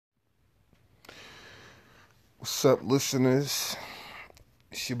What's up, listeners?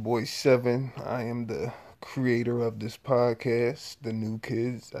 It's your boy Seven. I am the creator of this podcast, The New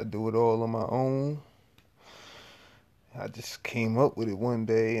Kids. I do it all on my own. I just came up with it one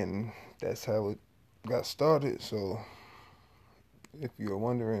day, and that's how it got started. So, if you're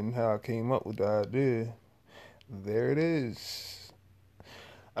wondering how I came up with the idea, there it is.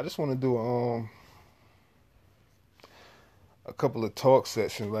 I just want to do a couple of talk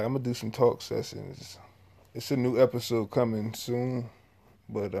sessions. Like I'm gonna do some talk sessions. It's a new episode coming soon,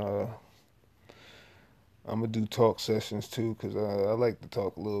 but I'm gonna do talk sessions too, cause I like to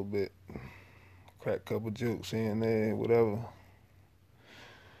talk a little bit, crack a couple jokes here and there, whatever.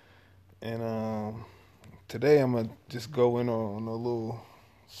 And today I'm gonna just go in on a little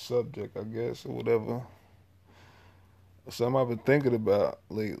subject, I guess, or whatever. Something I've been thinking about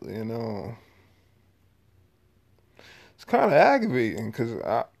lately, and it's kind of aggravating, cause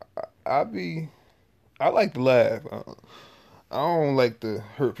I like to laugh. I don't like to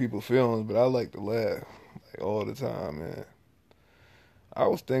hurt people's feelings, but I like to laugh like all the time, man. I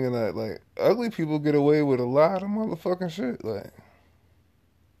was thinking that like ugly people get away with a lot of motherfucking shit. Like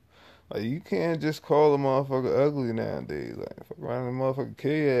you can't just call a motherfucker ugly nowadays. Like fuck around a motherfucker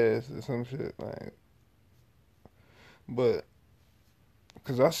K ass or some shit. Like, but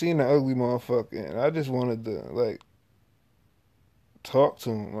cause I seen the ugly motherfucker and I just wanted to like talk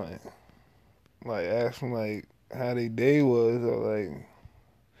to him, like ask him like how they day was or like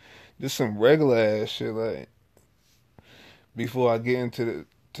just some regular ass shit. Like before I get into the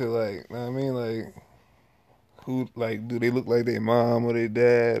to like, know what I mean, like who like do they look like their mom or their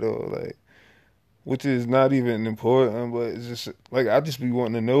dad or like which is not even important, but it's just like I just be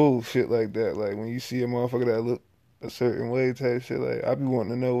wanting to know shit like that. Like when you see a motherfucker that look a certain way type shit, like I be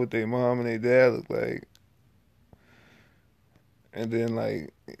wanting to know what their mom and their dad look like. And then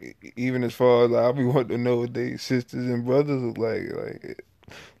like even as far as like, I be wanting to know what their sisters and brothers look like.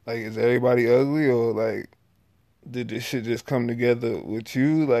 Like is everybody ugly or like did this shit just come together with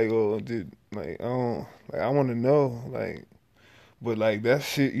you? Like or did like I don't like I want to know like. But like that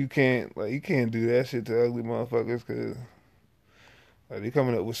shit, you can't do that shit to ugly motherfuckers because like they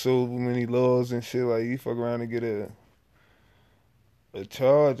coming up with so many laws and shit. Like you fuck around and get a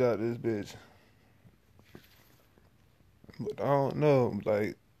charge out this bitch. But I don't know.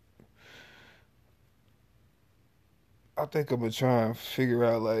 Like I think I'm gonna try and figure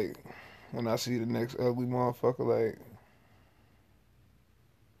out like when I see the next ugly motherfucker,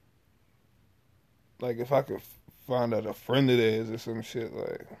 like if I could find out a friend of theirs or some shit.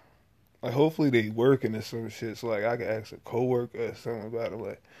 Like hopefully they working or some shit. So like I could ask a coworker or something about it.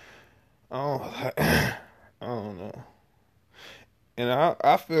 Like I don't, I don't know. And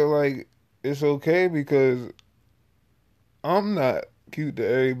I feel like it's okay because I'm not cute to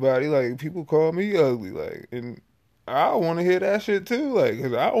everybody. Like people call me ugly, like, and I want to hear that shit too, like,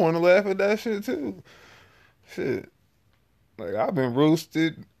 cause I want to laugh at that shit too. Shit, like I've been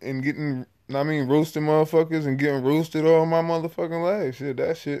roasted and getting, I mean, roasting motherfuckers and getting roasted all my motherfucking life. Shit,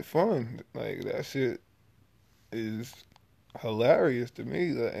 that shit fun. Like that shit is hilarious to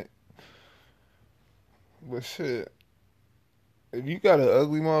me. Like, but shit, if you got an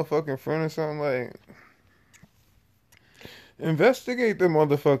ugly motherfucking friend or something, like, investigate them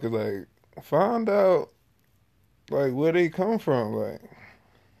motherfuckers. Like, find out like where they come from,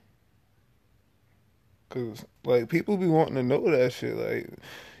 cause like people be wanting to know that shit,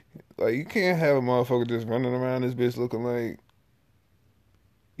 like you can't have a motherfucker just running around this bitch looking like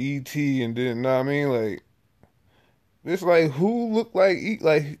ET and then, know what I mean, like it's like who looked like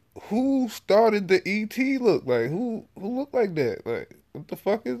like who started the ET look, like who looked like that, like what the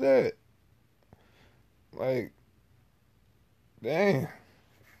fuck is that, like damn.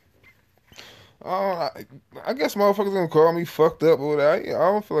 I guess motherfuckers gonna call me fucked up or whatever.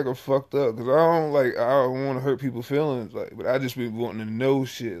 I don't feel like I'm fucked up because I don't want to hurt people's feelings. Like, but I just be wanting to know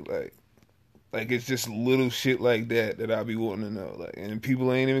shit. Like it's just little shit like that that I be wanting to know. Like, and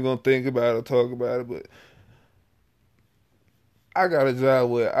people ain't even gonna think about it or talk about it. But I got a job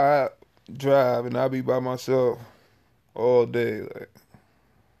where I drive and I be by myself all day. Like,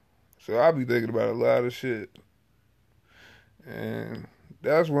 so I be thinking about a lot of shit, and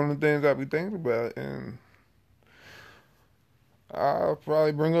that's one of the things I be thinking about. And I'll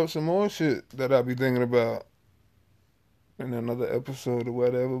probably bring up some more shit that I be thinking about in another episode or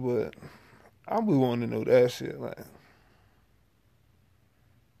whatever, but I be wanting to know that shit. Like,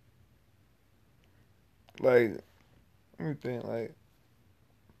 let me think. Like,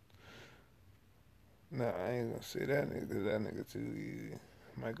 nah, I ain't gonna say that nigga 'cause that nigga too easy.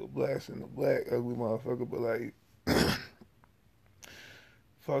 Michael Blackson, the black ugly motherfucker, but like,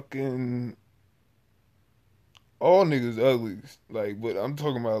 fucking all niggas ugly. Like, but I'm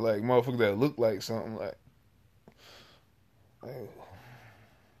talking about like motherfuckers that look like something like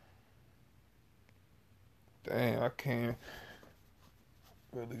damn, I can't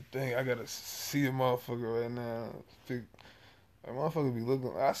really think. I gotta see a motherfucker right now. A motherfucker be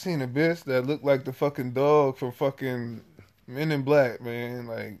looking. I seen a bitch that looked like the fucking dog from fucking Men in Black, man.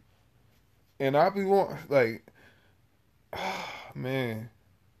 Like, and I be want like, man,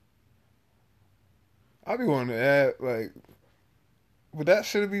 I be wanting to add like, but that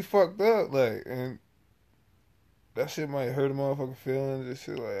shit be fucked up, like, and that shit might hurt a motherfucker feelings and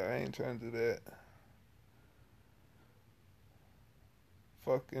shit. Like, I ain't trying to do that.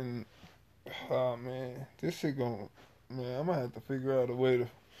 Fucking, oh man, this shit gon' man. I'm gonna have to figure out a way to.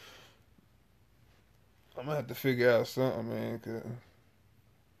 I'm gonna have to figure out something, man, cause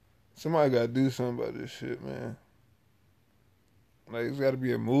somebody gotta do something about this shit, man. Like, it's gotta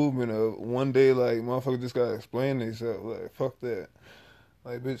be a movement of one day, like, motherfuckers just gotta explain themselves. Like, fuck that.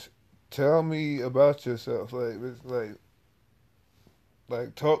 Like, bitch, tell me about yourself. Like, bitch,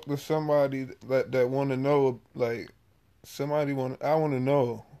 like talk to somebody that want to know. Like, I want to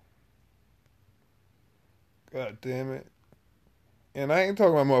know. God damn it. And I ain't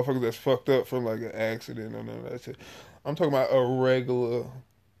talking about motherfuckers that's fucked up from like an accident or none of that shit. I'm talking about a regular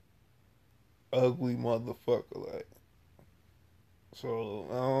ugly motherfucker. Like, so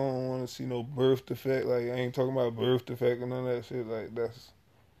I don't want to see no birth defect. Like, I ain't talking about birth defect and none of that shit. Like,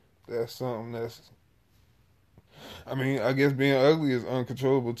 that's something that's. I mean, I guess being ugly is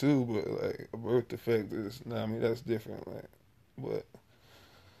uncontrollable too, but like a birth defect is. Nah, I mean that's different. Like, but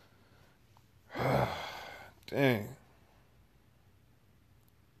dang.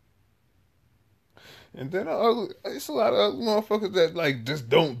 And then it's a lot of ugly motherfuckers that like just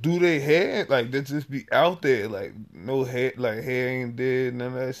don't do their hair, like they just be out there, like no hair, like hair ain't dead, none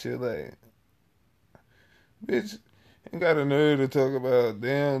of that shit. Like, bitch, ain't got a nerve to talk about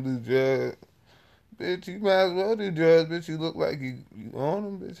they don't do drugs. Bitch, you might as well do drugs, bitch. You look like you on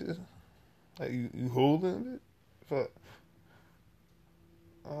them, bitches. Like you holding it. Fuck,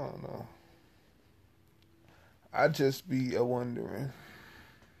 I don't know. I just be a wondering.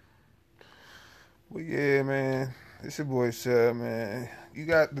 Well, yeah, man. It's your boy Seb, man. You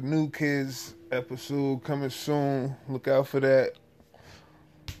got the New Kids episode coming soon. Look out for that.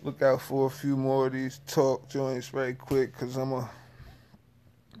 Look out for a few more of these talk joints right quick, cause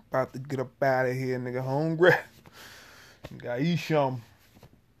about to get up out of here, nigga. Hungry. Gotta eat some.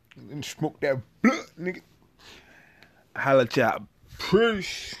 And smoke that blunt, nigga. Holla at y'all.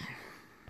 Peace.